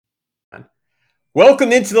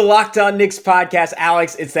Welcome into the Locked On Knicks podcast.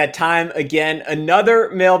 Alex, it's that time again. Another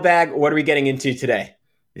mailbag. What are we getting into today?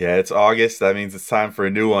 Yeah, it's August. That means it's time for a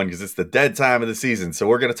new one because it's the dead time of the season. So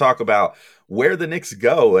we're going to talk about where the Knicks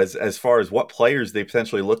go as far as what players they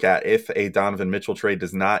potentially look at if a Donovan Mitchell trade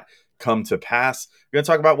does not come to pass. We're going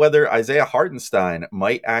to talk about whether Isaiah Hartenstein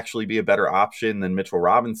might actually be a better option than Mitchell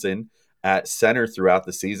Robinson at center throughout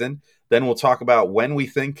the season. Then we'll talk about when we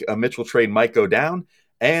think a Mitchell trade might go down.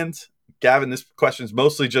 And Gavin, this question is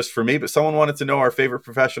mostly just for me, but someone wanted to know our favorite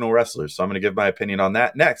professional wrestlers. So I'm going to give my opinion on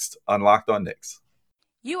that next on Locked On Knicks.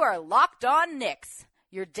 You are Locked On Knicks,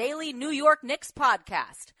 your daily New York Knicks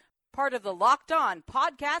podcast, part of the Locked On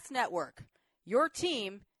Podcast Network, your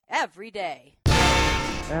team every day.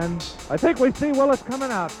 And I think we see Willis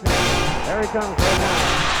coming out. There he comes right now.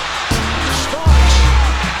 Starks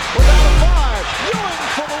without a five. Ewing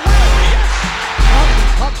for the win.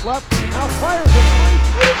 Yes! Puck left. Now fires it.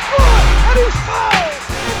 He's good. And he's fouled.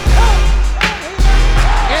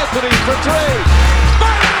 Anthony for three.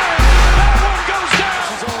 Bang! That one goes down.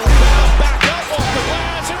 This is all rebound. Back up off the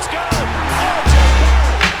glass. It's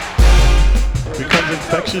good. Becomes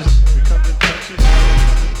infectious.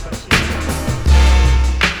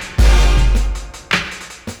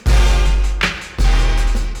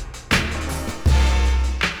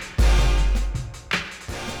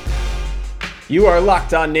 You are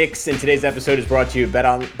Locked On Knicks, and today's episode is brought to you by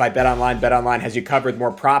BetOnline. BetOnline has you covered more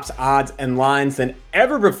props, odds, and lines than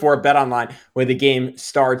ever before. BetOnline, where the game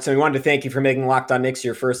starts. And we wanted to thank you for making Locked On Knicks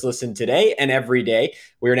your first listen today and every day.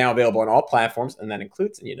 We are now available on all platforms, and that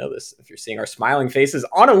includes, and you know this, if you're seeing our smiling faces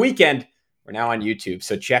on a weekend, we're now on YouTube.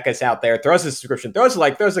 So check us out there. Throw us a subscription, throw us a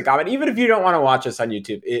like, throw us a comment. Even if you don't want to watch us on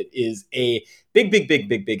YouTube, it is a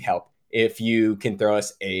big help if you can throw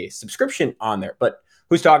us a subscription on there. But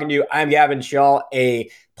who's talking to you? I'm Gavin Shaw, a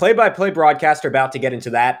play-by-play broadcaster, about to get into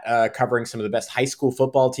that, covering some of the best high school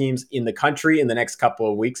football teams in the country in the next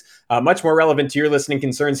couple of weeks. Much more relevant to your listening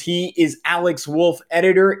concerns, he is Alex Wolf,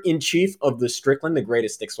 editor-in-chief of The Strickland, the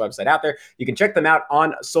greatest Knicks website out there. You can check them out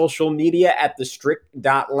on social media at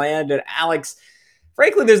thestrick.land. And Alex,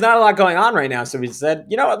 frankly, there's not a lot going on right now. So we said,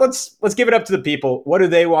 you know what, let's give it up to the people. What do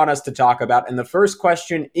they want us to talk about? And the first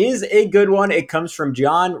question is a good one. It comes from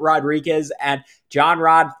John Rodriguez at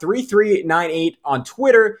JohnRod3398 on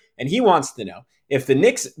Twitter. And he wants to know, if the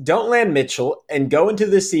Knicks don't land Mitchell and go into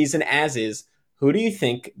this season as is, who do you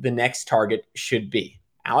think the next target should be?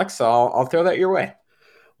 Alex, I'll throw that your way.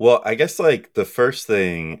 Well, I guess the first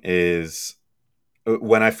thing is,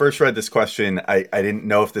 when I first read this question, I didn't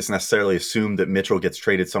know if this necessarily assumed that Mitchell gets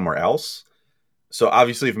traded somewhere else. So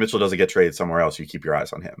obviously, if Mitchell doesn't get traded somewhere else, you keep your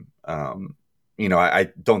eyes on him. I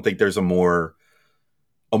don't think there's a more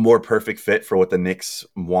perfect fit for what the Knicks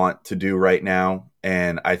want to do right now.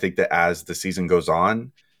 And I think that as the season goes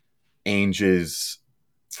on, Ainge's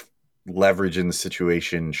leverage in the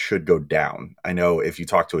situation should go down. I know if you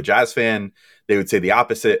talk to a Jazz fan, they would say the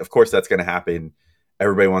opposite. Of course, that's going to happen.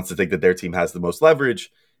 Everybody wants to think that their team has the most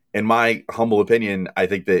leverage. In my humble opinion, I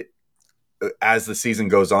think that as the season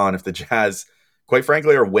goes on, if the Jazz, quite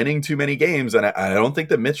frankly, are winning too many games, and I don't think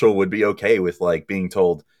that Mitchell would be okay with being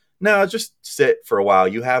told, no, just sit for a while.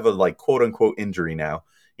 You have a quote unquote injury now.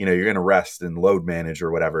 You're going to rest and load manage or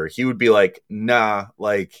whatever. He would be like, nah,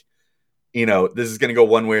 this is going to go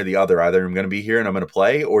one way or the other. Either I'm going to be here and I'm going to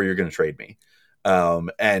play, or you're going to trade me.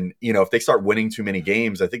 If they start winning too many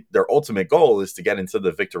games, I think their ultimate goal is to get into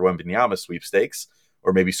the Victor Wembanyama sweepstakes,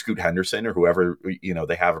 or maybe Scoot Henderson, or whoever,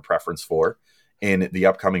 they have a preference for in the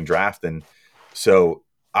upcoming draft. And so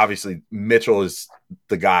obviously Mitchell is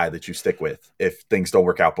the guy that you stick with if things don't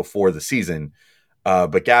work out before the season.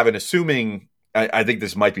 But Gavin, assuming, I think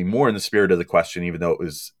this might be more in the spirit of the question, even though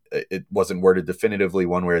it wasn't worded definitively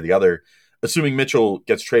one way or the other, assuming Mitchell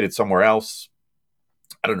gets traded somewhere else,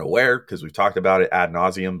 I don't know where, because we've talked about it ad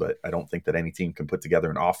nauseum, but I don't think that any team can put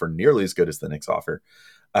together an offer nearly as good as the Knicks offer.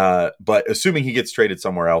 But assuming he gets traded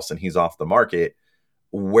somewhere else and he's off the market,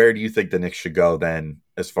 where do you think the Knicks should go then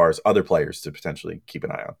as far as other players to potentially keep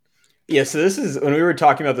an eye on? Yeah, so this is, when we were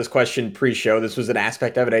talking about this question pre-show, this was an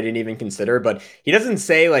aspect of it I didn't even consider, but he doesn't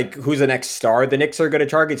say who's the next star the Knicks are going to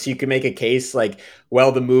target, so you can make a case the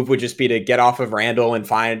move would just be to get off of Randall and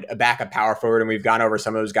find a backup power forward, and we've gone over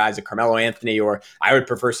some of those guys, like Carmelo Anthony, or I would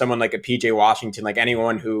prefer someone like a PJ Washington,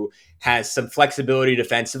 anyone who has some flexibility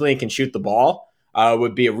defensively and can shoot the ball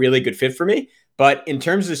would be a really good fit for me. But in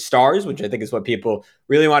terms of stars, which I think is what people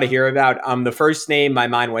really want to hear about, the first name my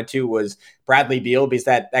mind went to was Bradley Beal, because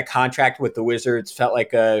that contract with the Wizards felt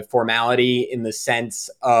like a formality in the sense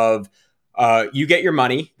of you get your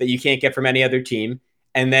money that you can't get from any other team.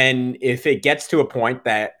 And then if it gets to a point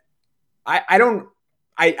that I don't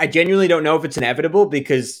I genuinely don't know if it's inevitable,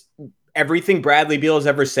 because everything Bradley Beal has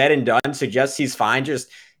ever said and done suggests he's fine just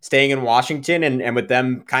staying in Washington and with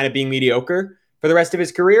them kind of being mediocre for the rest of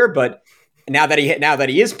his career. But now that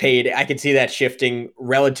he is paid, I can see that shifting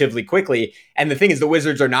relatively quickly. And the thing is, the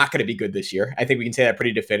Wizards are not going to be good this year. I think we can say that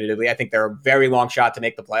pretty definitively. I think they're a very long shot to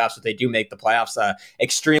make the playoffs. If they do make the playoffs,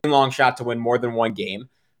 extreme long shot to win more than one game.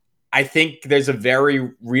 I think there's a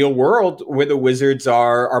very real world where the Wizards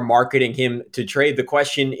are marketing him to trade. The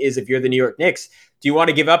question is, if you're the New York Knicks, do you want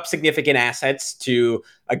to give up significant assets to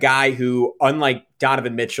a guy who, unlike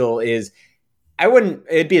Donovan Mitchell, it'd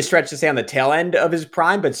be a stretch to say on the tail end of his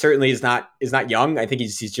prime, but certainly is not young. I think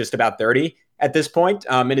he's just about 30 at this point.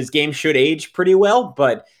 And his game should age pretty well,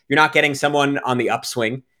 but you're not getting someone on the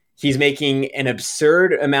upswing. He's making an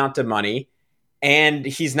absurd amount of money, and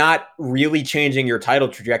he's not really changing your title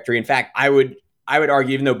trajectory. In fact, I would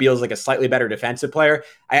argue, even though Beal's like a slightly better defensive player,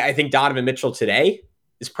 I think Donovan Mitchell today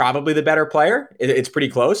is probably the better player. It's pretty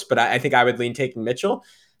close, but I think I would lean taking Mitchell.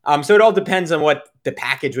 So it all depends on what the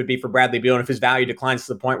package would be for Bradley Beal, and if his value declines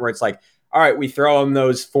to the point where it's like, all right, we throw him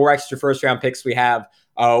those 4 extra first-round picks we have,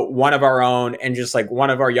 one of our own, and just like one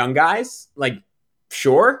of our young guys, like,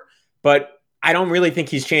 sure. But I don't really think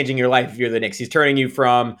he's changing your life if you're the Knicks. He's turning you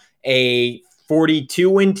from a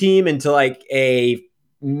 42-win team into like a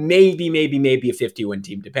maybe a 50-win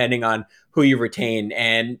team, depending on who you retain,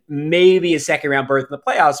 and maybe a second-round berth in the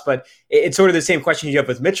playoffs. But it's sort of the same question you have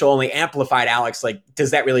with Mitchell, only amplified, Alex. Like,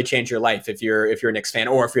 does that really change your life if you're a Knicks fan,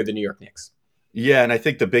 or if you're the New York Knicks? Yeah, and I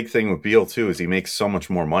think the big thing with Beal too is he makes so much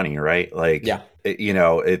more money, right? Like, yeah,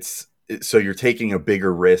 so you're taking a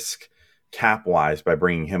bigger risk cap-wise by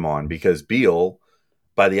bringing him on, because Beal,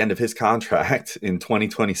 by the end of his contract in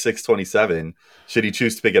 2026-27, should he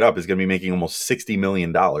choose to pick it up, is going to be making almost $60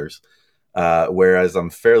 million. Whereas I'm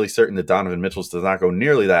fairly certain that Donovan Mitchell's does not go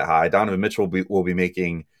nearly that high. Donovan Mitchell will be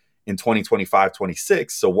making in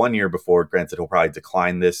 2025-26, so 1 year before. Granted, he'll probably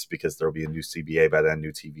decline this because there will be a new CBA by then,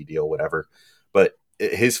 new TV deal, whatever. But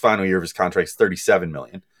his final year of his contract is $37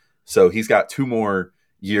 million. So he's got 2 more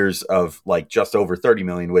years of like just over $30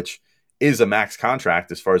 million, which is a max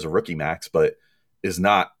contract as far as a rookie max, but is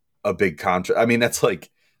not a big contract. I mean, that's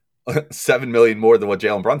like $7 million more than what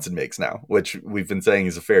Jalen Brunson makes now, which we've been saying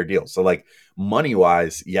is a fair deal. So like money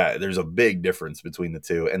wise, yeah, there's a big difference between the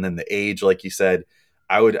two. And then the age, like you said,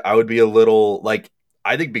 I would be a little like,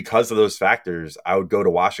 I think because of those factors, I would go to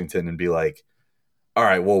Washington and be like, all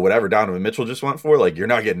right, well, whatever Donovan Mitchell just went for, like, you're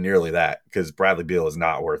not getting nearly that, because Bradley Beal is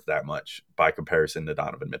not worth that much by comparison to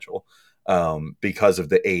Donovan Mitchell, because of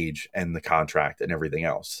the age and the contract and everything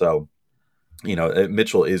else. So,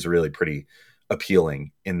 Mitchell is really pretty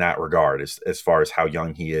appealing in that regard, as far as how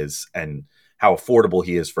young he is and how affordable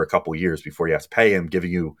he is for a couple years before you have to pay him,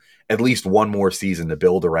 giving you at least one more season to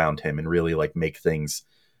build around him and really like make things,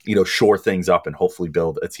 shore things up and hopefully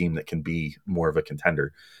build a team that can be more of a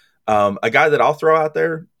contender. A guy that I'll throw out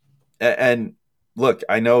there, and look,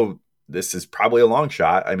 I know this is probably a long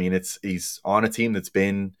shot. I mean, he's on a team that's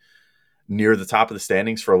been near the top of the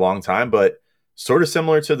standings for a long time, but sort of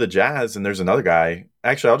similar to the Jazz. And there's another guy.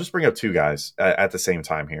 Actually, I'll just bring up 2 guys at the same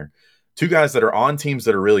time here. 2 guys that are on teams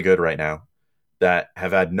that are really good right now, that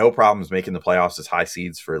have had no problems making the playoffs as high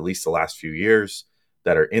seeds for at least the last few years,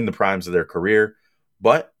 that are in the primes of their career.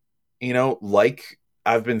 But, like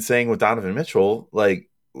I've been saying with Donovan Mitchell, like,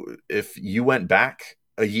 if you went back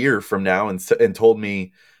a year from now and told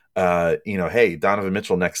me, hey, Donovan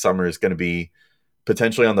Mitchell next summer is going to be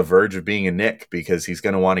potentially on the verge of being a Knick because he's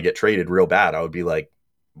going to want to get traded real bad, I would be like,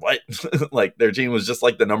 what? Like, their team was just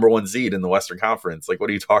like the number 1 seed in the Western Conference. Like, what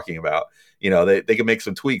are you talking about? They can make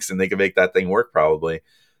some tweaks and they can make that thing work probably.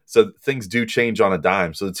 So things do change on a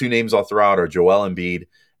dime. So the 2 names I'll throw out are Joel Embiid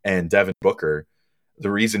and Devin Booker. The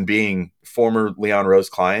reason being, former Leon Rose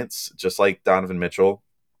clients, just like Donovan Mitchell.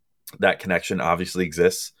 That connection obviously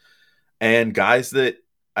exists. And guys that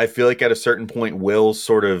I feel like at a certain point will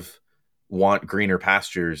sort of want greener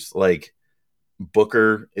pastures. Like,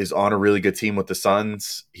 Booker is on a really good team with the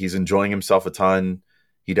Suns. He's enjoying himself a ton.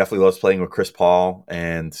 He definitely loves playing with Chris Paul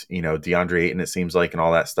and, DeAndre Ayton, it seems like, and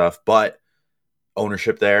all that stuff. But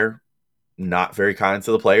ownership there, not very kind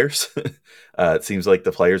to the players. It seems like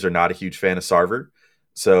the players are not a huge fan of Sarver.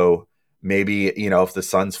 So maybe, if the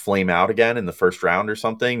Suns flame out again in the first round or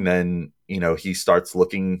something, then, he starts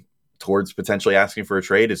looking towards potentially asking for a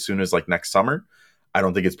trade as soon as like next summer. I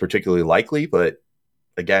don't think it's particularly likely, but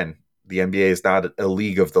again, the NBA is not a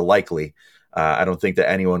league of the likely. I don't think that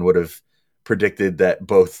anyone would have predicted that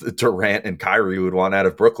both Durant and Kyrie would want out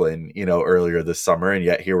of Brooklyn, earlier this summer. And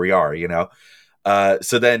yet here we are,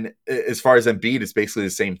 So then as far as Embiid, it's basically the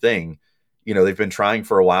same thing. They've been trying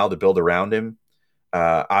for a while to build around him.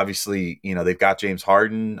 Obviously, they've got James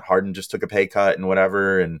Harden. Harden just took a pay cut and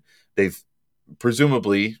whatever, and they've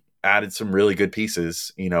presumably added some really good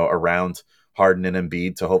pieces, around Harden and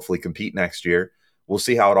Embiid to hopefully compete next year. We'll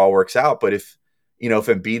see how it all works out. But if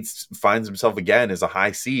Embiid finds himself again as a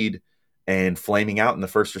high seed and flaming out in the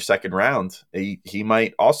first or second round, he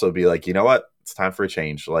might also be like, you know what, it's time for a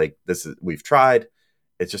change. Like we've tried,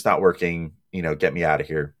 it's just not working. Get me out of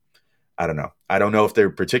here. I don't know. I don't know if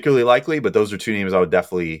they're particularly likely, but those are two names I would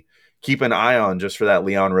definitely keep an eye on just for that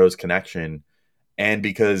Leon Rose connection. And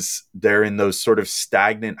because they're in those sort of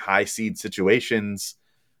stagnant high seed situations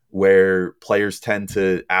where players tend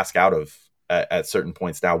to ask out of at certain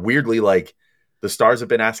points. Now, weirdly, like the Stars have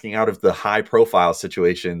been asking out of the high profile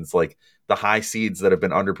situations, like the high seeds that have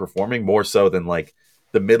been underperforming more so than like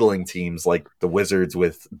the middling teams, like the Wizards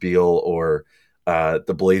with Beal or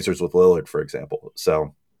the Blazers with Lillard, for example.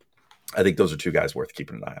 So I think those are two guys worth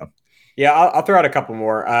keeping an eye on. Yeah, I'll throw out a couple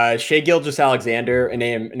more. Shai Gilgeous-Alexander, a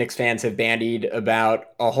name Knicks fans have bandied about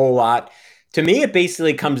a whole lot. To me, it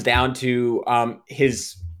basically comes down to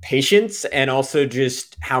his patience and also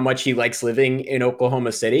just how much he likes living in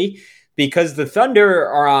Oklahoma City, because the Thunder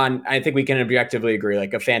are on, I think we can objectively agree,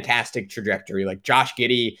 like a fantastic trajectory. Like Josh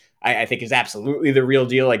Giddey, I think is absolutely the real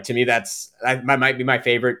deal. Like to me, that might be my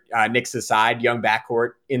favorite Knicks aside young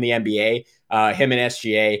backcourt in the NBA. Him and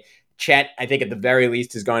SGA. Chet, I think at the very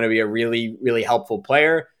least, is going to be a really, really helpful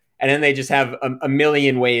player. And then they just have a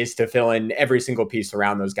million ways to fill in every single piece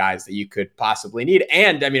around those guys that you could possibly need.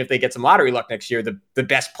 And I mean, if they get some lottery luck next year, the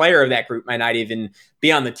best player of that group might not even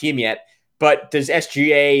be on the team yet. But does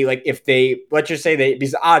SGA, like if they, let's just say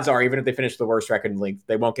these odds are, even if they finish the worst record in the league,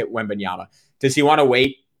 they won't get Wembanyama. Does he want to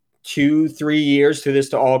wait 2-3 years for this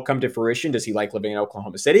to all come to fruition? Does he like living in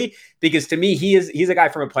Oklahoma City? Because to me, he's a guy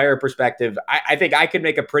from a player perspective. I think I could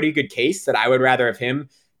make a pretty good case that I would rather have him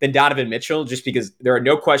than Donovan Mitchell, just because there are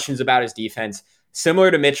no questions about his defense.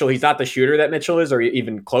 Similar to Mitchell, he's not the shooter that Mitchell is, or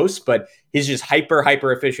even close, but he's just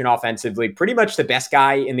hyper efficient offensively. Pretty much the best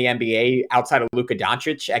guy in the NBA outside of Luka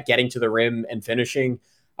Doncic at getting to the rim and finishing.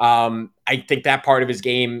 I think that part of his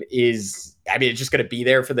game is, it's just going to be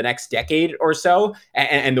there for the next decade or so.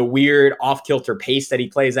 And the weird off-kilter pace that he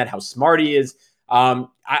plays at, how smart he is. I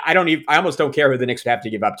almost don't care who the Knicks would have to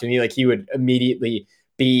give up. To me, like he would immediately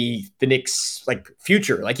be the Knicks' like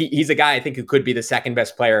future. Like he's a guy I think who could be the second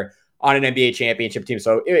best player on an NBA championship team.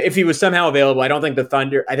 So if he was somehow available, I don't think the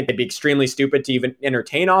Thunder, I think it'd be extremely stupid to even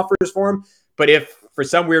entertain offers for him. But if for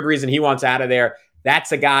some weird reason he wants out of there,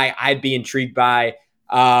 that's a guy I'd be intrigued by.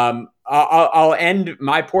 I'll end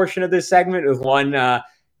my portion of this segment with one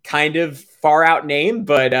kind of far out name,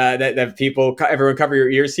 but that everyone cover your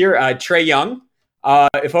ears here. Trae Young.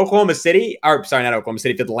 If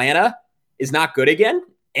Atlanta is not good again,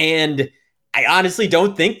 and I honestly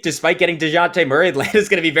don't think, despite getting DeJounte Murray, Atlanta's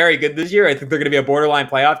going to be very good this year. I think they're going to be a borderline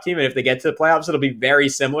playoff team, and if they get to the playoffs, it'll be very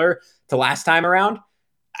similar to last time around.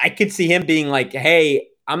 I could see him being like, hey,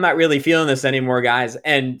 I'm not really feeling this anymore, guys.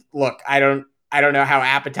 And look, I don't know how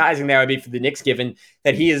appetizing that would be for the Knicks, given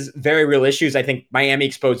that he has very real issues. I think Miami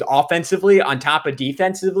exposed offensively on top of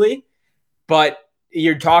defensively, but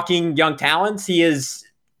you're talking young talents. He is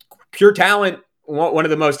pure talent, one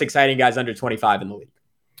of the most exciting guys under 25 in the league.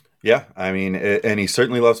 Yeah, I mean, and he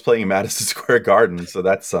certainly loves playing in Madison Square Garden, so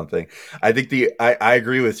that's something. I think I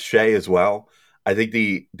agree with Shai as well. I think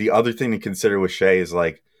the other thing to consider with Shai is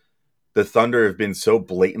like the Thunder have been so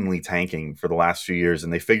blatantly tanking for the last few years,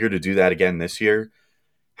 and they figure to do that again this year.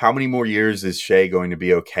 How many more years is Shai going to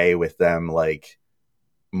be okay with them, like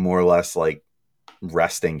more or less like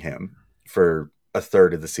resting him for a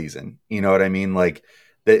third of the season? You know what I mean? Like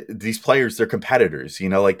these players, they're competitors,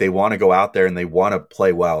 like they want to go out there and they want to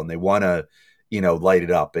play well and they want to, light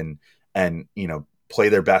it up and play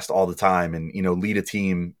their best all the time and, lead a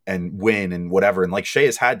team and win and whatever. And like Shai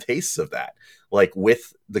has had tastes of that, like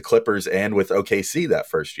with the Clippers and with OKC that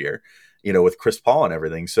first year, with Chris Paul and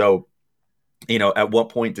everything. So, at what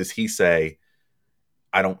point does he say,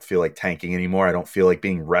 I don't feel like tanking anymore. I don't feel like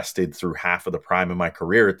being rested through half of the prime of my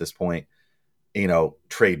career at this point.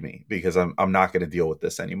 Trade me because I'm not going to deal with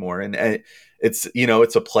this anymore. And it's,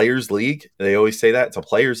 it's a players league. They always say that it's a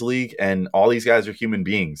players league, and all these guys are human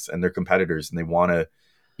beings and they're competitors and they want to,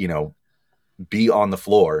 be on the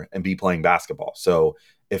floor and be playing basketball. So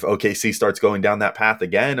if OKC starts going down that path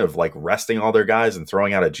again of like resting all their guys and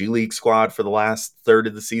throwing out a G League squad for the last third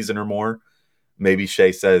of the season or more, maybe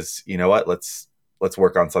Shai says, you know what, let's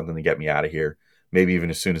work on something to get me out of here. Maybe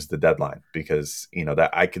even as soon as the deadline, because, that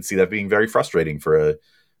I could see that being very frustrating for a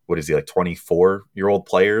 24-year-old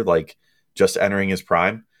player, like just entering his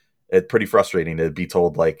prime. it's pretty frustrating to be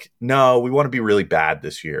told like, no, we want to be really bad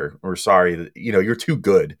this year. We're sorry that, you're too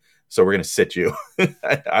good, so we're going to sit you.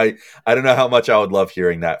 I don't know how much I would love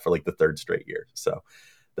hearing that for like the third straight year. So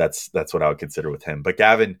that's what I would consider with him. But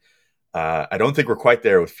Gavin, I don't think we're quite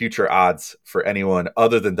there with future odds for anyone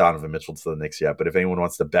other than Donovan Mitchell to the Knicks yet. But if anyone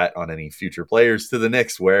wants to bet on any future players to the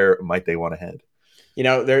Knicks, where might they want to head?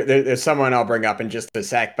 There's someone I'll bring up in just a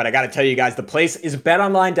sec, but I got to tell you guys, the place is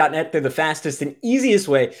betonline.net. They're the fastest and easiest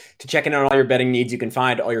way to check in on all your betting needs. You can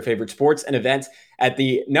find all your favorite sports and events at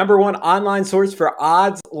the #1 online source for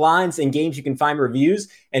odds, lines, and games. You can find reviews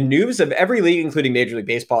and news of every league, including Major League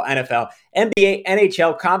Baseball, NFL, NBA,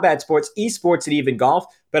 NHL, combat sports, esports, and even golf.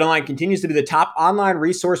 BetOnline continues to be the top online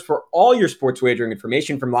resource for all your sports wagering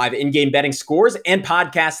information, from live in-game betting scores and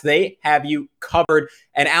podcasts. They have you covered.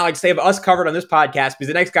 And Alex, they have us covered on this podcast, because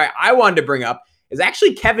the next guy I wanted to bring up is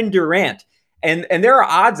actually Kevin Durant. And there are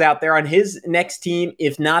odds out there on his next team,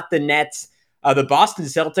 if not the Nets. The Boston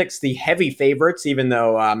Celtics, the heavy favorites, even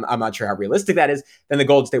though I'm not sure how realistic that is. Then the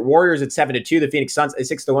Golden State Warriors at 7-2, the Phoenix Suns at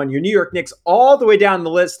 6-1, your New York Knicks all the way down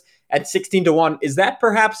the list at 16-1. Is that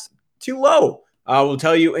perhaps too low? We'll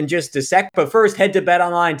tell you in just a sec. But first, head to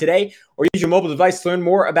BetOnline today or use your mobile device to learn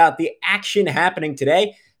more about the action happening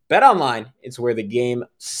today. BetOnline is where the game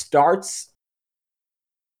starts.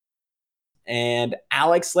 And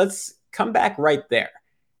Alex, let's come back right there.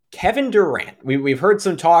 Kevin Durant. We've heard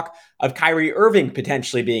some talk of Kyrie Irving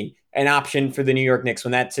potentially being an option for the New York Knicks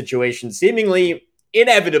when that situation seemingly,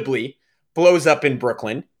 inevitably blows up in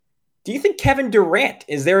Brooklyn. Do you think Kevin Durant,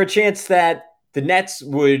 is there a chance that the Nets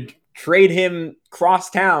would trade him cross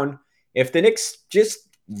town if the Knicks just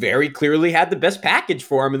very clearly had the best package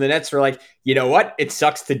for him and the Nets were like, you know what? It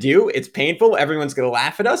sucks to do. It's painful. Everyone's going to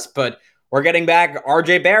laugh at us, but we're getting back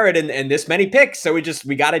RJ Barrett and this many picks. So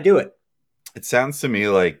we got to do it. It sounds to me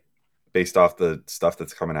like, based off the stuff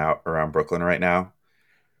that's coming out around Brooklyn right now,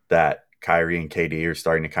 that Kyrie and KD are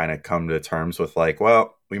starting to kind of come to terms with like,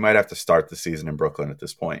 well, we might have to start the season in Brooklyn at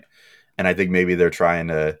this point. And I think maybe they're trying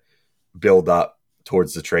to build up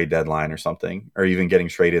towards the trade deadline or something, or even getting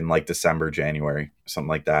traded in like December, January, something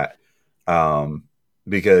like that.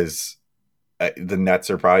 Because the Nets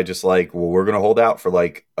are probably just like, well, we're going to hold out for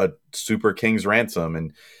like a super king's ransom.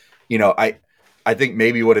 And, I think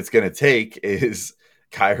maybe what it's going to take is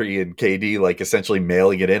Kyrie and KD like essentially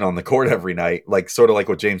mailing it in on the court every night, like sort of like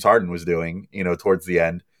what James Harden was doing, towards the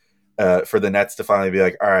end, for the Nets to finally be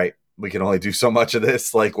like, all right, we can only do so much of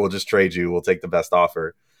this. Like, we'll just trade you. We'll take the best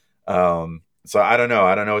offer. So I don't know.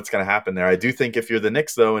 I don't know what's going to happen there. I do think if you're the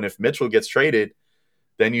Knicks, though, and if Mitchell gets traded,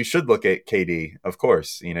 then you should look at KD, of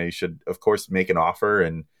course. You should, of course, make an offer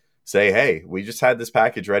and say, hey, we just had this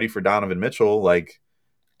package ready for Donovan Mitchell. Like,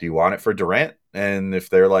 do you want it for Durant? And if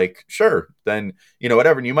they're like, sure, then,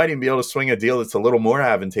 whatever. And you might even be able to swing a deal that's a little more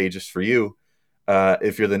advantageous for you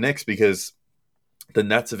if you're the Knicks, because the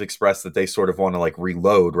Nets have expressed that they sort of want to like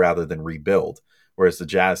reload rather than rebuild, whereas the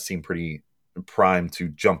Jazz seem pretty primed to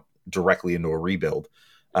jump directly into a rebuild.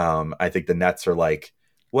 I think the Nets are like,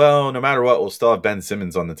 well, no matter what, we'll still have Ben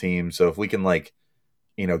Simmons on the team. So if we can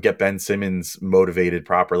get Ben Simmons motivated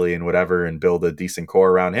properly and whatever, and build a decent core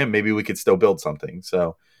around him, maybe we could still build something.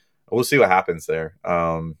 So we'll see what happens there.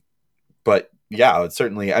 But yeah, it's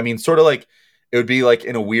certainly, sort of like, it would be like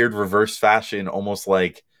in a weird reverse fashion, almost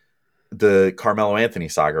like the Carmelo Anthony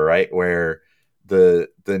saga, right? Where the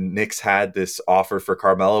Knicks had this offer for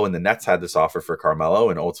Carmelo and the Nets had this offer for Carmelo,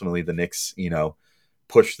 and ultimately the Knicks,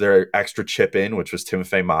 pushed their extra chip in, which was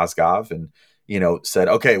Timofey Mozgov, and said,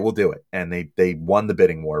 okay, we'll do it. And they won the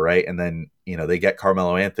bidding war, right? And then they get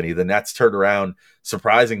Carmelo Anthony. The Nets turned around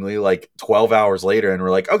surprisingly like 12 hours later and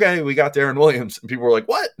were like, okay, we got Darren Williams. And people were like,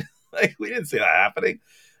 what? Like, we didn't see that happening.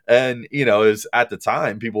 And it was, at the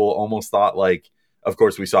time, people almost thought, like, of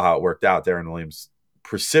course we saw how it worked out. Darren Williams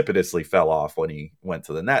precipitously fell off when he went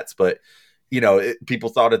to the Nets, but people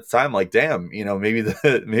thought at the time, like, damn, maybe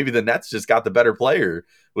the Nets just got the better player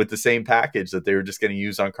with the same package that they were just going to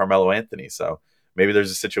use on Carmelo Anthony. So maybe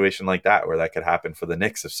there's a situation like that where that could happen for the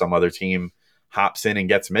Knicks. If some other team hops in and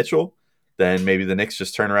gets Mitchell, then maybe the Knicks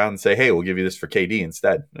just turn around and say, hey, we'll give you this for KD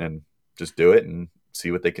instead, and just do it and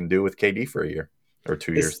see what they can do with KD for a year or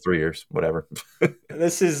 2 years, 3 years, whatever.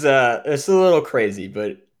 This is a little crazy,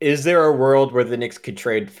 but is there a world where the Knicks could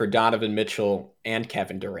trade for Donovan Mitchell and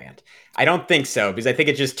Kevin Durant? I don't think so, because I think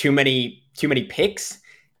it's just too many picks,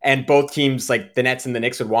 and both teams, like the Nets and the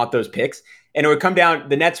Knicks, would want those picks. And it would come down,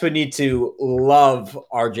 the Nets would need to love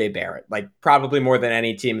RJ Barrett, like probably more than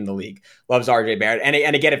any team in the league loves RJ Barrett. And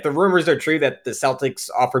again, if the rumors are true that the Celtics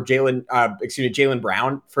offered Jaylen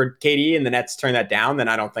Brown for KD and the Nets turn that down, then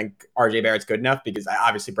I don't think RJ Barrett's good enough, because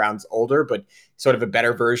obviously Brown's older, but sort of a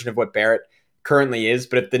better version of what Barrett currently is.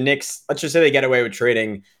 But if the Knicks, let's just say they get away with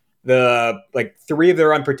trading the like 3 of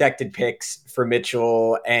their unprotected picks for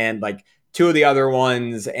Mitchell and like 2 of the other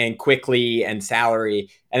ones and quickly and salary,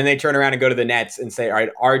 and then they turn around and go to the Nets and say, all right,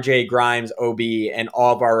 RJ, Grimes, OB, and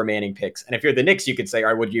all of our remaining picks. And if you're the Knicks, you could say, all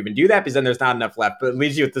right, would you even do that? Because then there's not enough left. But it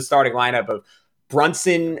leaves you with the starting lineup of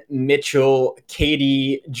Brunson, Mitchell,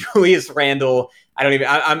 KD, Julius Randle.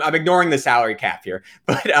 I'm ignoring the salary cap here,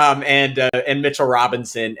 but and Mitchell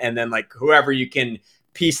Robinson, and then like whoever you can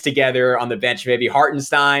piece together on the bench, maybe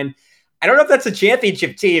Hartenstein. I don't know if that's a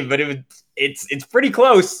championship team, but it's pretty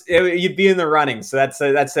close. You'd be in the running. So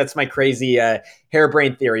that's my crazy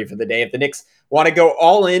harebrained theory for the day. If the Knicks want to go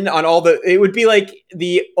all in on it would be like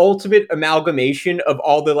the ultimate amalgamation of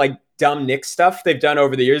all the like dumb Knicks stuff they've done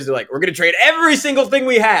over the years. They're like, we're going to trade every single thing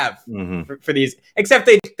we have for these, except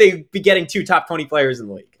they'd be getting 2 top 20 players in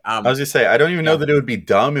the league. I was gonna say, I don't even know that it would be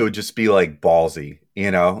dumb. It would just be like ballsy,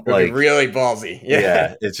 like really ballsy.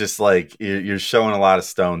 Yeah. It's just like you're showing a lot of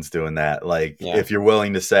stones doing that. Like if you're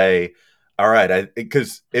willing to say, all right,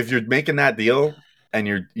 because if you're making that deal and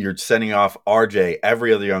you're sending off RJ,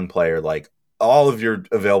 every other young player, like all of your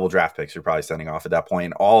available draft picks, you're probably sending off at that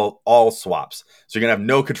point, all swaps. So you're gonna have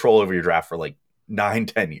no control over your draft for like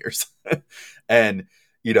 9-10 years, and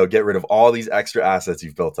get rid of all these extra assets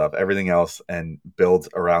you've built up, everything else, and build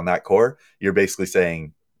around that core. You're basically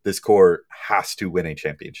saying this core has to win a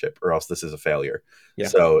championship or else this is a failure. Yeah.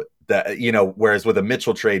 So that, whereas with a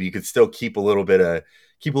Mitchell trade, you could still keep a little bit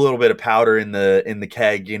of powder in the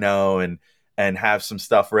keg, and have some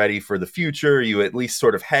stuff ready for the future. You at least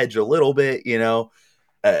sort of hedge a little bit,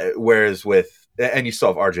 whereas and you still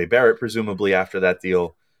have RJ Barrett presumably after that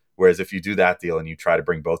deal. Whereas if you do that deal and you try to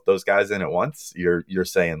bring both those guys in at once, you're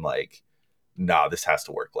saying like, nah, this has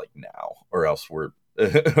to work like now, or else or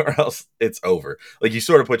else it's over. Like you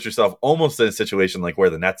sort of put yourself almost in a situation like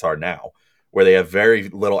where the Nets are now, where they have very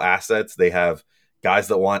little assets. They have guys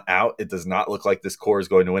that want out. It does not look like this core is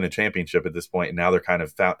going to win a championship at this point. And now they're kind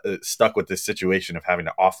of stuck with this situation of having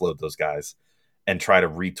to offload those guys and try to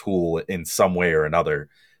retool in some way or another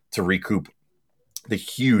to recoup the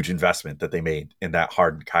huge investment that they made in that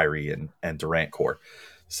Harden, Kyrie, and Durant core.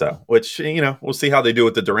 So, which, we'll see how they do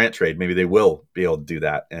with the Durant trade. Maybe they will be able to do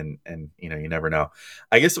that. And you never know.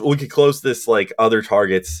 I guess we could close this like other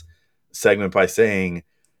targets segment by saying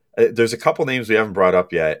there's a couple names we haven't brought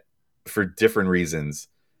up yet for different reasons.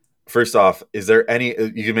 First off, is there any,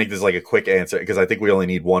 you can make this like a quick answer because I think we only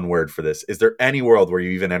need one word for this. Is there any world where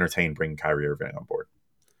you even entertain bringing Kyrie Irving on board?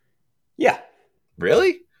 Yeah.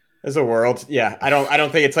 Really? There's a world. Yeah. I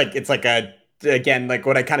don't think it's like a, again, like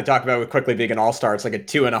what I kind of talked about with quickly being an all-star, it's like a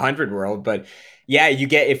 2 in 100 world, but yeah,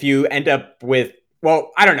 if you end up with,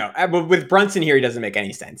 well, I don't know. With Brunson here, he doesn't make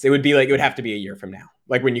any sense. It would be like, it would have to be a year from now.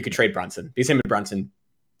 Like when you could trade Brunson, because him and Brunson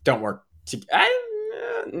don't work.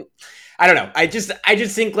 I don't know. I just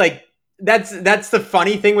think like that's the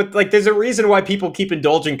funny thing with like, there's a reason why people keep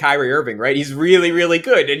indulging Kyrie Irving, right? He's really, really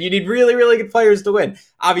good, and you need really, really good players to win.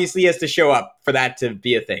 Obviously, he has to show up for that to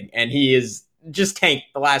be a thing, and he is just tanked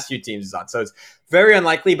the last few teams he's on. So it's very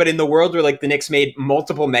unlikely. But in the world where like the Knicks made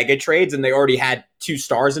multiple mega trades and they already had 2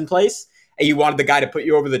 stars in place, and you wanted the guy to put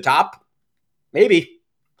you over the top, maybe.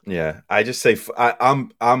 Yeah, I just say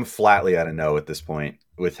I'm flatly at a no at this point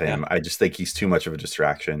with him. Yeah. I just think he's too much of a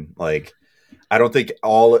distraction. Like, I don't think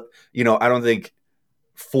I don't think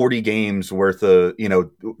 40 games worth of,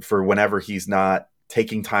 for whenever he's not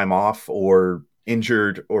taking time off or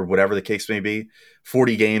injured or whatever the case may be,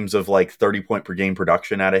 40 games of like 30 point per game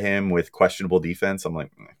production out of him with questionable defense. I'm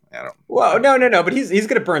like, I don't. Well, no. But he's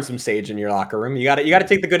going to burn some sage in your locker room. You got to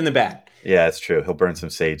take the good and the bad. Yeah, it's true. He'll burn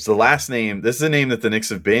some sage. The last name, this is a name that the Knicks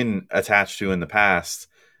have been attached to in the past,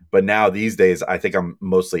 but now these days, I think I'm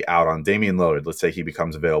mostly out on Damian Lillard. Let's say he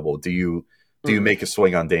becomes available. Do you make a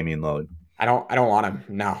swing on Damian Lillard? I don't want him.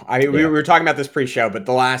 No. We were talking about this pre-show, but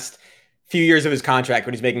the last few years of his contract,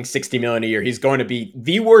 when he's making $60 million a year, he's going to be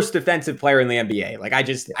the worst defensive player in the NBA. Like, I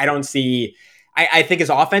don't see. I think his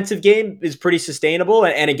offensive game is pretty sustainable.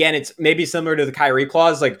 And again, it's maybe similar to the Kyrie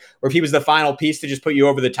clause, like where if he was the final piece to just put you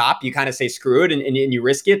over the top, you kind of say screw it and you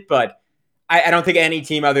risk it. But I don't think any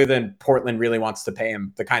team other than Portland really wants to pay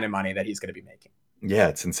him the kind of money that he's going to be making. Yeah,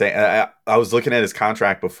 it's insane. I was looking at his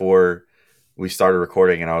contract before we started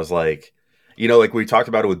recording, and I was like, like we talked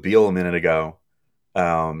about it with Beal a minute ago.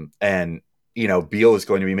 And Beal is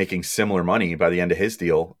going to be making similar money by the end of his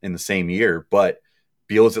deal in the same year, but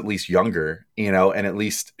Beal is at least younger, and at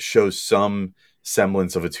least shows some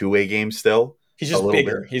semblance of a two-way game still. He's just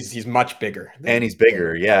bigger. He's much bigger. And he's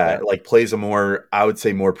bigger, yeah. Like plays a more, I would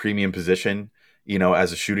say, more premium position,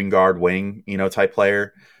 as a shooting guard, wing, type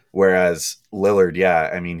player. Whereas Lillard, yeah,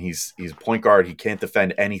 I mean, he's point guard. He can't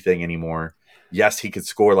defend anything anymore. Yes, he could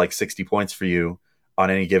score like 60 points for you on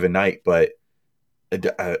any given night, but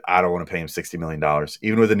I don't want to pay him $60 million.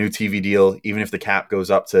 Even with a new TV deal, even if the cap goes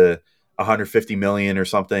up to $150 million or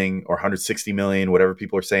something, or $160 million, whatever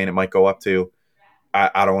people are saying it might go up to,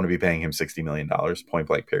 I don't want to be paying him $60 million, point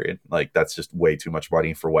blank, period. Like, that's just way too much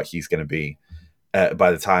money for what he's going to be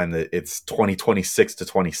by the time that it's 2026 to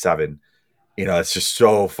 27. It's just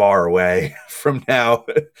so far away from now.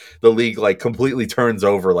 The league like completely turns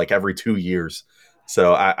over like every 2 years.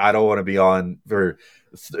 So I don't want to be on for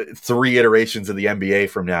three iterations of the NBA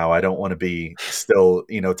from now. I don't want to be still,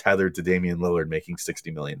 tethered to Damian Lillard making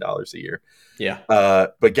 $60 million a year. Yeah.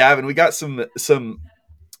 But Gavin, we got some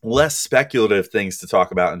less speculative things to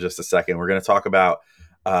talk about in just a second. We're going to talk about,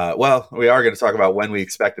 we are going to talk about when we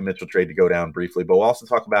expect the Mitchell trade to go down briefly, but we'll also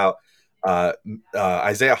talk about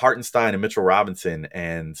Isaiah Hartenstein and Mitchell Robinson,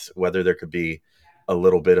 and whether there could be a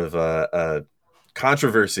little bit of a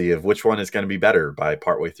controversy of which one is going to be better by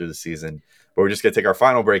partway through the season. But we're just going to take our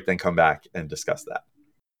final break, then come back and discuss that.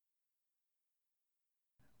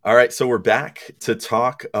 All right, so we're back to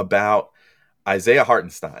talk about Isaiah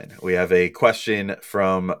Hartenstein. We have a question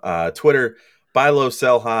from Twitter. Buy low,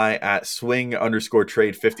 sell high at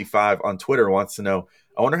swing_trade55 on Twitter wants to know,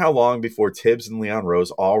 I wonder how long before Tibbs and Leon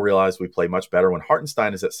Rose all realize we play much better when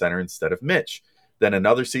Hartenstein is at center instead of Mitch. Then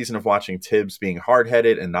another season of watching Tibbs being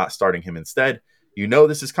hard-headed and not starting him instead.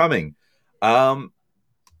 This is coming. I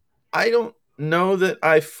don't know that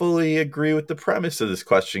I fully agree with the premise of this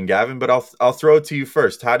question, Gavin, but I'll throw it to you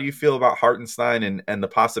first. How do you feel about Hartenstein and the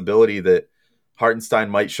possibility that Hartenstein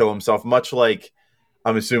might show himself, much like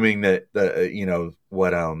I'm assuming that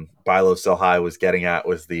what Buy Low Sell High was getting at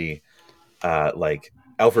was the like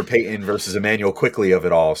Elfrid Payton versus Emmanuel Quickley of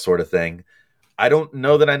it all sort of thing. I don't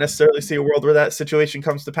know that I necessarily see a world where that situation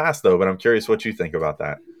comes to pass, though, but I'm curious what you think about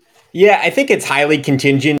that. Yeah, I think it's highly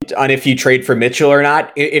contingent on if you trade for Mitchell or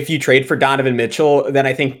not. If you trade for Donovan Mitchell, then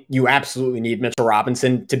I think you absolutely need Mitchell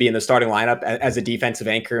Robinson to be in the starting lineup as a defensive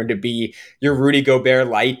anchor and to be your Rudy Gobert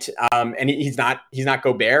light. And he's not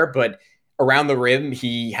Gobert, but around the rim,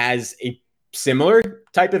 he has a similar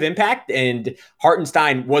type of impact. And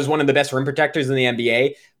Hartenstein was one of the best rim protectors in the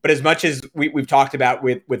NBA. But as much as we've talked about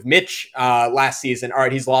with Mitch last season, all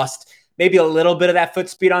right, he's lost maybe a little bit of that foot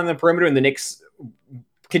speed on the perimeter, and the Knicks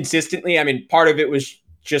consistently. I mean, part of it was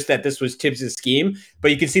just that this was Tibbs' scheme,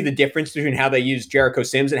 but you can see the difference between how they used Jericho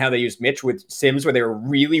Sims and how they used Mitch. With Sims, where they were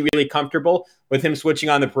really, really comfortable with him switching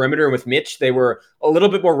on the perimeter, and with Mitch, they were a little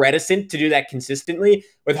bit more reticent to do that consistently.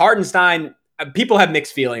 With Hartenstein, people have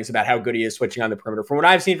mixed feelings about how good he is switching on the perimeter. From what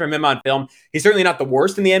I've seen from him on film, he's certainly not the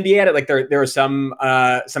worst in the NBA at it. Like there are some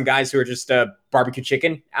guys who are just barbecue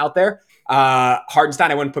chicken out there. Hartenstein,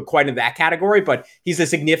 I wouldn't put quite in that category, but he's a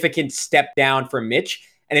significant step down from Mitch.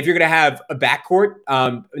 And if you're going to have a backcourt,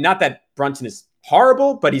 not that Brunson is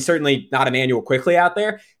horrible, but he's certainly not Emmanuel Quickley out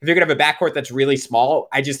there. If you're going to have a backcourt that's really small,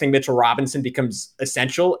 I just think Mitchell Robinson becomes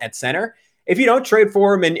essential at center. If you don't trade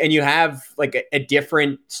for him and you have like a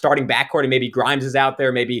different starting backcourt, and maybe Grimes is out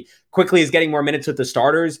there, maybe Quickley is getting more minutes with the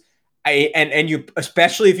starters, and you,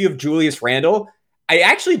 especially if you have Julius Randle, I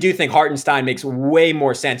actually do think Hartenstein makes way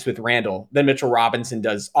more sense with Randle than Mitchell Robinson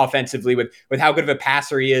does offensively with how good of a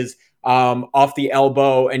passer he is off the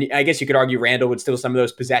elbow. And I guess you could argue Randle would steal some of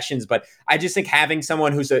those possessions, but I just think having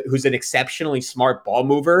someone who's an exceptionally smart ball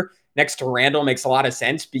mover next to Randle makes a lot of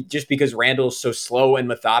sense, just because Randle is so slow and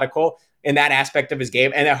methodical in that aspect of his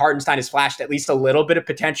game. And that Hartenstein has flashed at least a little bit of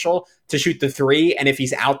potential to shoot the three. And if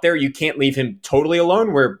he's out there, you can't leave him totally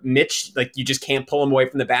alone, where Mitch, like, you just can't pull him away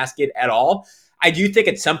from the basket at all. I do think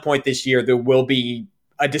at some point this year, there will be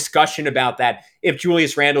a discussion about that if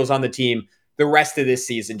Julius Randle's on the team the rest of this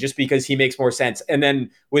season, just because he makes more sense. And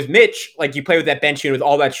then with Mitch, like, you play with that bench unit with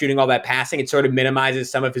all that shooting, all that passing, it sort of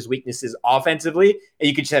minimizes some of his weaknesses offensively, and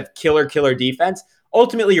you could just have killer defense.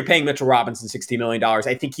 Ultimately, you're paying Mitchell Robinson $60 million.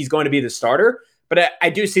 I think he's going to be the starter, but I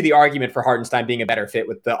do see the argument for Hartenstein being a better fit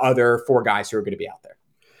with the other four guys who are going to be out there.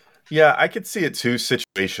 Yeah, I could see it too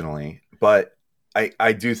situationally, but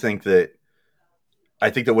I do think that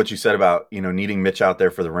what you said about, needing Mitch out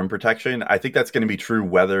there for the rim protection, I think that's going to be true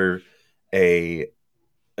whether a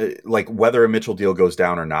Mitchell deal goes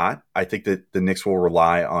down or not. I think that the Knicks will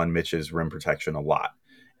rely on Mitch's rim protection a lot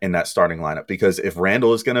in that starting lineup, because if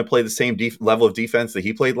Randle is going to play the same level of defense that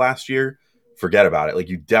he played last year, forget about it. Like,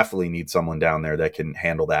 you definitely need someone down there that can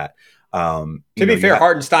handle that. To be fair,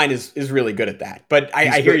 Hartenstein is really good at that. But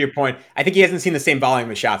I hear your point. I think he hasn't seen the same volume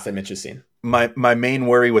of shots that Mitch has seen. My main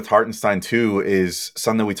worry with Hartenstein too is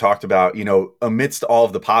something we talked about, amidst all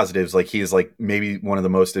of the positives, like, he is like maybe one of the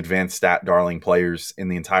most advanced stat darling players in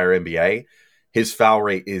the entire NBA. His foul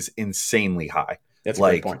rate is insanely high. That's a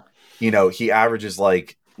great point. He averages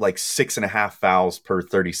like 6.5 fouls per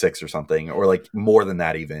 36 or something, or like more than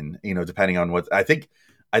that even, depending on what I think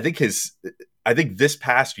this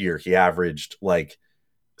past year he averaged like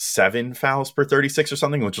 7 fouls per 36 or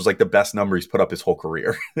something, which was like the best number he's put up his whole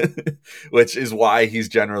career, which is why he's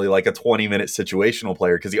generally like a 20-minute situational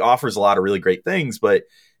player, because he offers a lot of really great things, but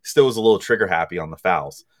still is a little trigger happy on the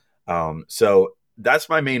fouls. So that's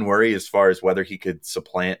my main worry as far as whether he could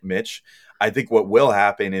supplant Mitch. I think what will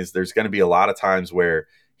happen is there's going to be a lot of times where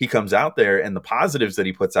he comes out there and the positives that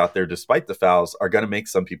he puts out there, despite the fouls, are going to make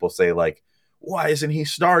some people say like, why isn't he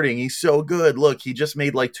starting? He's so good. Look, he just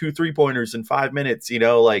made like 2 3-pointers in 5 minutes.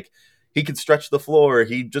 Like, he can stretch the floor.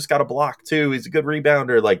 He just got a block too. He's a good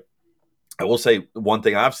rebounder. Like, I will say one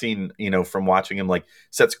thing I've seen, from watching him, like,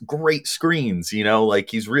 sets great screens, like,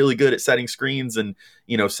 he's really good at setting screens and,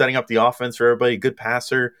 setting up the offense for everybody. Good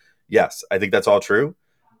passer. Yes, I think that's all true.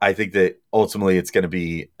 I think that ultimately it's going to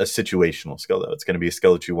be a situational skill, though. It's going to be a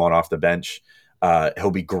skill that you want off the bench. He'll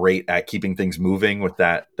be great at keeping things moving with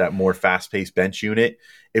that more fast-paced bench unit.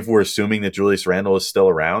 If we're assuming that Julius Randle is still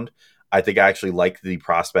around, I think I actually like the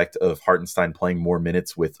prospect of Hartenstein playing more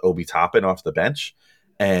minutes with Obi Toppin off the bench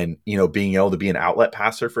and, being able to be an outlet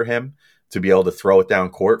passer for him, to be able to throw it down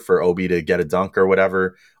court for Obi to get a dunk or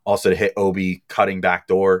whatever. Also to hit Obi cutting back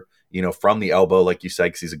door, from the elbow, like you said,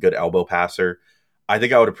 because he's a good elbow passer. I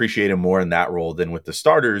think I would appreciate him more in that role than with the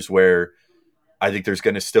starters, where I think there's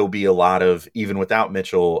going to still be a lot of, even without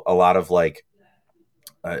Mitchell, a lot of like,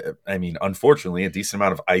 unfortunately, a decent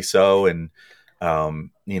amount of ISO and,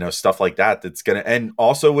 stuff like that. That's going to, and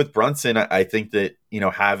also with Brunson, I think that,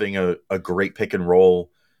 having a great pick and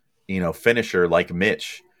roll, finisher like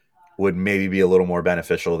Mitch would maybe be a little more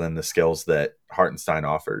beneficial than the skills that Hartenstein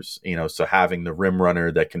offers, so having the rim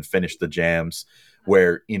runner that can finish the jams,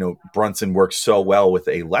 where, Brunson works so well with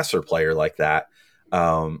a lesser player like that.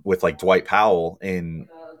 With like Dwight Powell in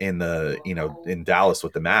Dallas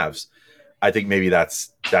with the Mavs. I think maybe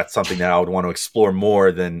that's something that I would want to explore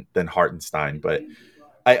more than Hartenstein. But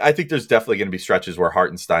I think there's definitely going to be stretches where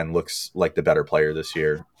Hartenstein looks like the better player this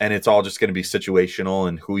year. And it's all just going to be situational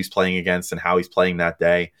and who he's playing against and how he's playing that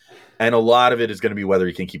day. And a lot of it is going to be whether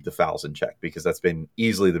he can keep the fouls in check, because that's been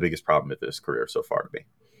easily the biggest problem of his career so far to me.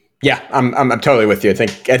 Yeah, I'm totally with you. I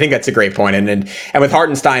think that's a great point. And with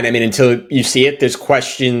Hartenstein, until you see it, there's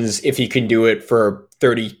questions if he can do it for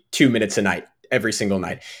 32 minutes a night, every single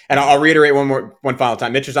night. And I'll reiterate one final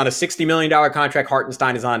time. Mitch is on a $60 million contract.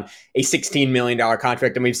 Hartenstein is on a $16 million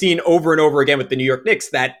contract. And we've seen over and over again with the New York Knicks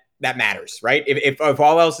that matters, right? If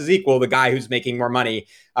all else is equal, the guy who's making more money,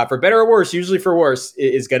 for better or worse, usually for worse,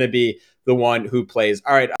 is going to be the one who plays.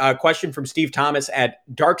 All right, a question from Steve Thomas at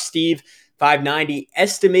Dark Steve 590,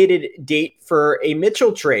 estimated date for a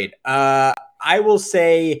Mitchell trade. I will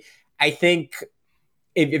say, I think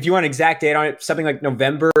if you want an exact date on it, something like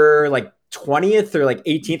November, like 20th or like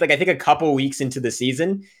 18th, like I think a couple weeks into the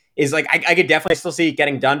season is like, I could definitely still see it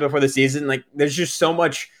getting done before the season. Like, there's just so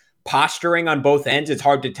much posturing on both ends. It's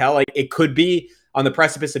hard to tell. Like, it could be on the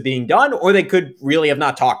precipice of being done, or they could really have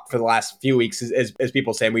not talked for the last few weeks, as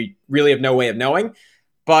people say. We really have no way of knowing.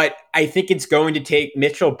 But I think it's going to take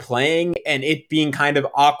Mitchell playing and it being kind of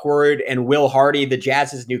awkward, and Will Hardy, the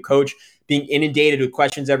Jazz's new coach, being inundated with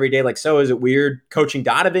questions every day. Like, so is it weird coaching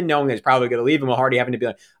Donovan, knowing that he's probably going to leave, and Will Hardy having to be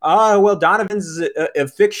like, oh, well, Donovan's a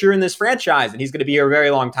fixture in this franchise and he's going to be here a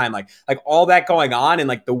very long time. Like all that going on and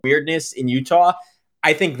like the weirdness in Utah,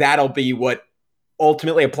 I think that'll be what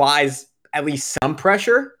ultimately applies at least some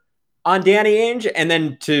pressure on Danny Ainge. And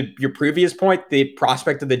then to your previous point, the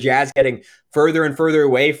prospect of the Jazz getting further and further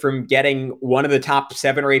away from getting one of the top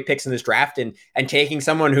 7 or 8 picks in this draft and taking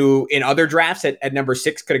someone who in other drafts at number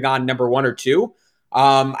 6 could have gone number 1 or 2.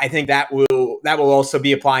 I think that will also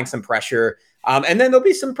be applying some pressure. And then there'll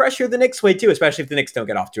be some pressure the Knicks way too, especially if the Knicks don't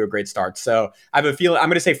get off to a great start. So I have a feeling, I'm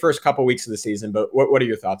going to say first couple weeks of the season, but what are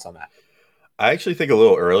your thoughts on that? I actually think a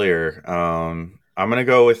little earlier. I'm going to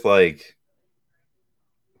go with like,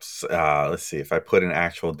 let's see if I put an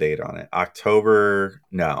actual date on it.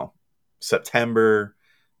 September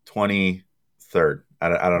 23rd. I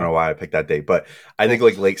don't know why I picked that date, but I think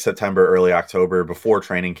like late September, early October, before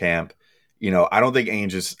training camp. I don't think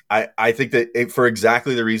Ainge is. I think that for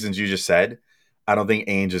exactly the reasons you just said, I don't think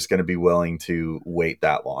Ainge is going to be willing to wait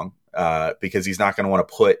that long, because he's not going to want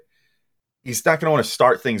to put he's not going to want to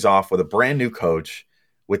start things off with a brand new coach,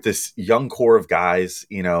 with this young core of guys,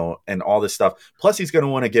 and all this stuff. Plus, he's going to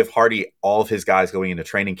want to give Hardy all of his guys going into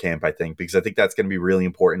training camp, I think, because I think that's going to be really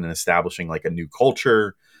important in establishing like a new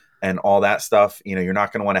culture and all that stuff. You're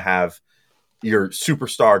not going to want to have your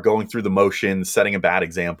superstar going through the motions, setting a bad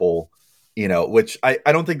example, which I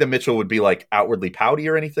don't think that Mitchell would be like outwardly pouty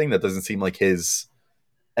or anything. That doesn't seem like his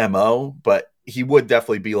MO, but he would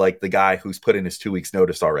definitely be like the guy who's put in his 2 weeks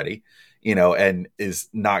notice already, and is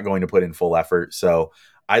not going to put in full effort. So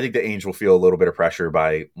I think the Ainge will feel a little bit of pressure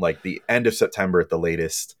by like the end of September at the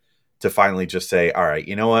latest to finally just say, all right,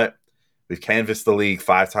 you know what? We've canvassed the league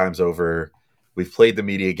 5 times over. We've played the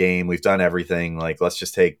media game. We've done everything. Like, let's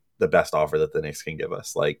just take the best offer that the Knicks can give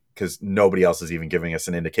us. Like, because nobody else is even giving us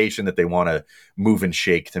an indication that they want to move and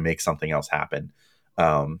shake to make something else happen.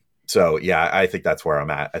 So yeah, I think that's where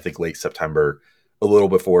I'm at. I think late September, a little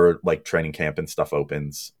before like training camp and stuff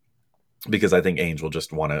opens, because I think Ainge will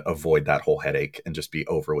just want to avoid that whole headache and just be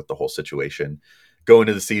over with the whole situation. Go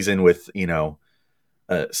into the season with,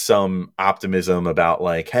 some optimism about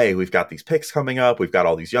like, hey, we've got these picks coming up. We've got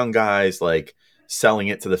all these young guys, like selling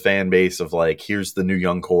it to the fan base of like, here's the new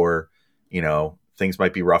young core, things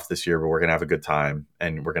might be rough this year, but we're going to have a good time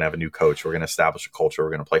and we're going to have a new coach. We're going to establish a culture. We're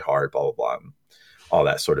going to play hard, blah, blah, blah, all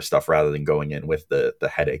that sort of stuff rather than going in with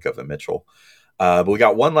the headache of a Mitchell. But we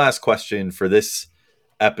got one last question for this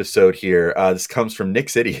episode here. This comes from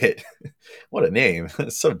Nick's Idiot. What a name.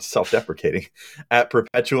 It's so self-deprecating. At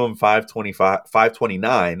Perpetuum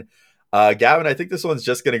 529. Gavin, I think this one's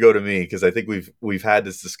just going to go to me because I think we've had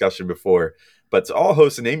this discussion before. But to all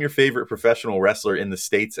hosts, name your favorite professional wrestler in the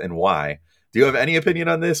States and why. Do you have any opinion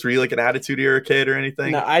on this? Were you like an Attitude Era kid or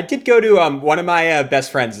anything? No, I did go to one of my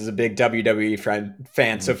best friends is a big WWE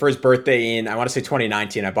fan. So for his birthday in, I want to say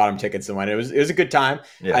 2019, I bought him tickets and went. It was a good time.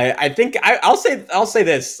 Yeah. I think I'll say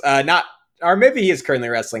this, or maybe he is currently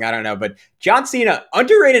wrestling. I don't know, but John Cena,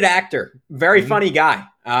 underrated actor, very funny guy.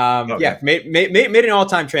 Okay. Yeah, made an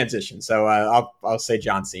all-time transition. So I'll say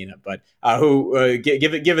John Cena, but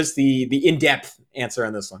give us the in-depth answer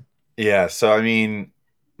on this one. Yeah. So I mean,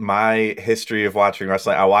 my history of watching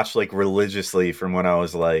wrestling, I watched like religiously from when I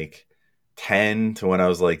was like 10 to when I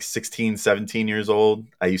was like 16, 17 years old.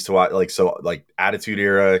 I used to watch like Attitude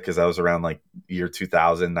Era because I was around like year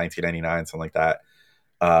 2000, 1999, something like that.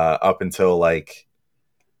 Up until like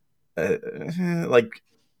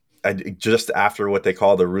just after what they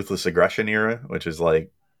call the Ruthless Aggression Era, which is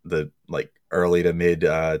like the like early to mid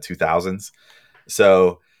 2000s.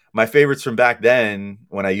 So my favorites from back then,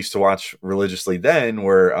 when I used to watch religiously then,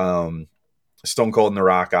 were Stone Cold and The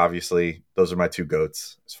Rock, obviously. Those are my two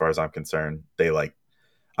goats as far as I'm concerned.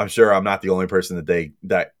 I'm sure I'm not the only person that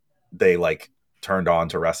they like turned on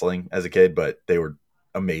to wrestling as a kid, but they were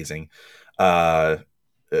amazing.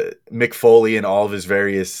 Mick Foley in all of his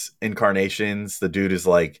various incarnations. The dude is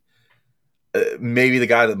like maybe the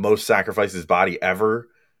guy that most sacrificed his body ever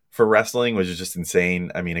for wrestling, which is just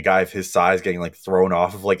insane. I mean, a guy of his size getting like thrown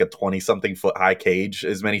off of like a 20-something foot high cage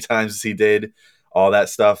as many times as he did, all that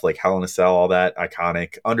stuff, like Hell in a Cell, all that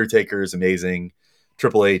iconic. Undertaker is amazing.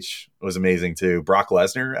 Triple H was amazing too. Brock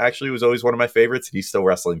Lesnar actually was always one of my favorites. He's still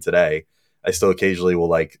wrestling today. I still occasionally will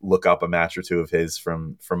like look up a match or two of his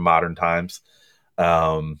from modern times.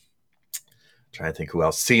 Trying to think who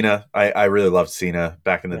else. Cena. I really loved Cena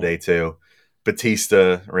back in the day too.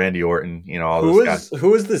 Batista, Randy Orton, all those guys.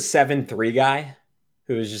 Who was the 7'3" guy?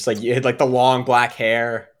 Who was just like, you had like the long black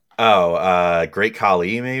hair. Oh, Great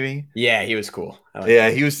Khali, maybe? Yeah, he was cool.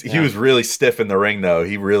 He was really stiff in the ring though.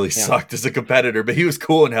 He really sucked as a competitor, but he was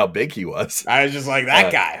cool in how big he was. I was just like,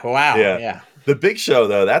 that guy. Wow. Yeah. The Big Show,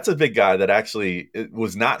 though, that's a big guy that actually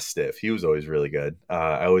was not stiff. He was always really good.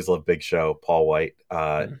 I always loved Big Show, Paul White.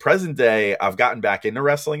 Present day, I've gotten back into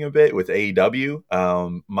wrestling a bit with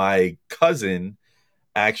AEW. My cousin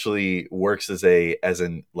actually works as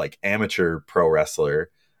an like amateur pro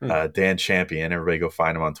wrestler, Dan Champion. Everybody go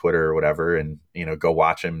find him on Twitter or whatever, and go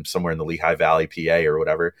watch him somewhere in the Lehigh Valley, PA or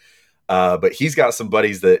whatever. But he's got some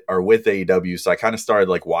buddies that are with AEW, so I kind of started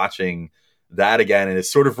like watching that again, and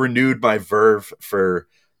it's sort of renewed my verve for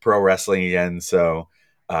pro wrestling again. So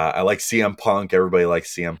I like CM Punk. Everybody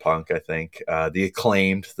likes CM Punk, I think. The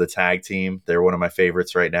Acclaimed, the tag team, they're one of my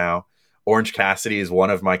favorites right now. Orange Cassidy is one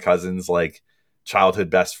of my cousin's like childhood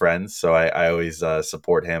best friends, so I always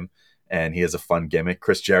support him, and he has a fun gimmick.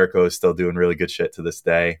 Chris Jericho is still doing really good shit to this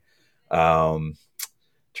day.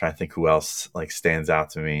 Trying to think who else like stands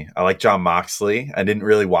out to me. I like Jon Moxley. I didn't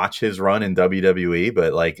really watch his run in WWE,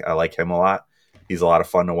 but like I like him a lot. He's a lot of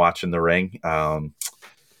fun to watch in the ring.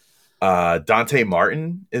 Dante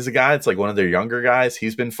Martin is a guy. It's like one of their younger guys.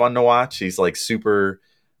 He's been fun to watch. He's like super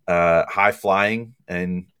high flying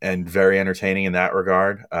and very entertaining in that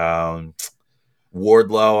regard.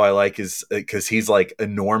 Wardlow, I like his because he's like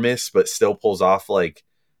enormous, but still pulls off like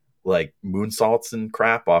moonsaults and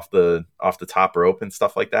crap off the top rope and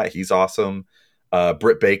stuff like that. He's awesome.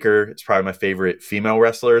 Britt Baker is probably my favorite female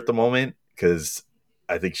wrestler at the moment because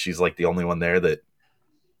I think she's like the only one there that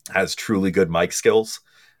has truly good mic skills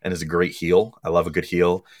and is a great heel. I love a good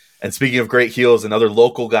heel. And speaking of great heels, another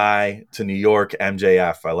local guy to New York,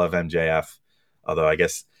 MJF. I love MJF. Although I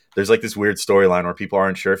guess there's like this weird storyline where people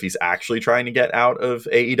aren't sure if he's actually trying to get out of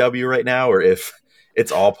AEW right now or if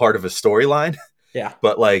it's all part of a storyline. Yeah.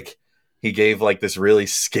 But like he gave like this really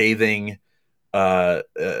scathing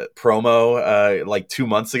promo like 2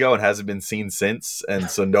 months ago and hasn't been seen since. And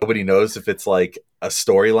so nobody knows if it's like a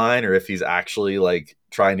storyline or if he's actually like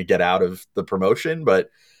trying to get out of the promotion, but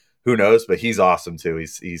who knows? But he's awesome too.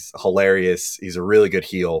 He's hilarious. He's a really good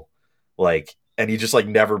heel. Like, and he just like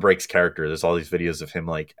never breaks character. There's all these videos of him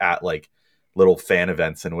like at like little fan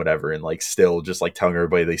events and whatever, and like still just like telling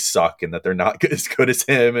everybody they suck and that they're not as good as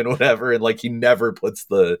him and whatever. And like he never puts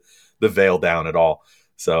the veil down at all.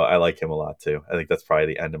 So I like him a lot too. I think that's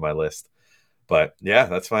probably the end of my list. But yeah,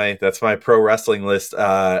 that's my pro wrestling list.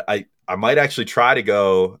 I might actually try to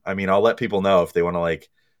go. I mean, I'll let people know if they want to like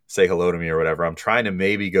say hello to me or whatever. I'm trying to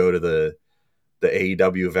maybe go to the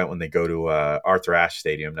AEW event when they go to Arthur Ashe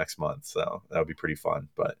Stadium next month. So that'll be pretty fun.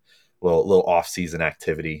 But little off-season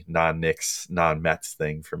activity, non-Knicks, non-Mets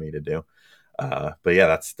thing for me to do. But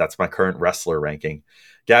yeah, that's my current wrestler ranking.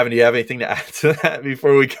 Gavin, do you have anything to add to that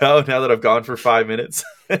before we go, now that I've gone for 5 minutes?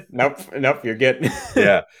 Nope, you're good.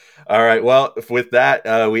 Yeah. All right. Well, with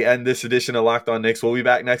that, we end this edition of Locked On Knicks. We'll be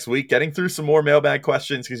back next week getting through some more mailbag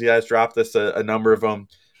questions because you guys dropped us a number of them.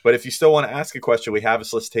 But if you still want to ask a question, we have a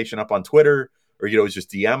solicitation up on Twitter, or you can always just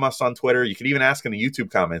DM us on Twitter. You can even ask in the YouTube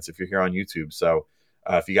comments if you're here on YouTube. So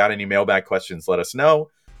if you got any mailbag questions, let us know.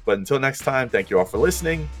 But until next time, thank you all for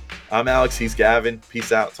listening. I'm Alex. He's Gavin.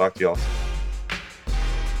 Peace out. Talk to you all soon.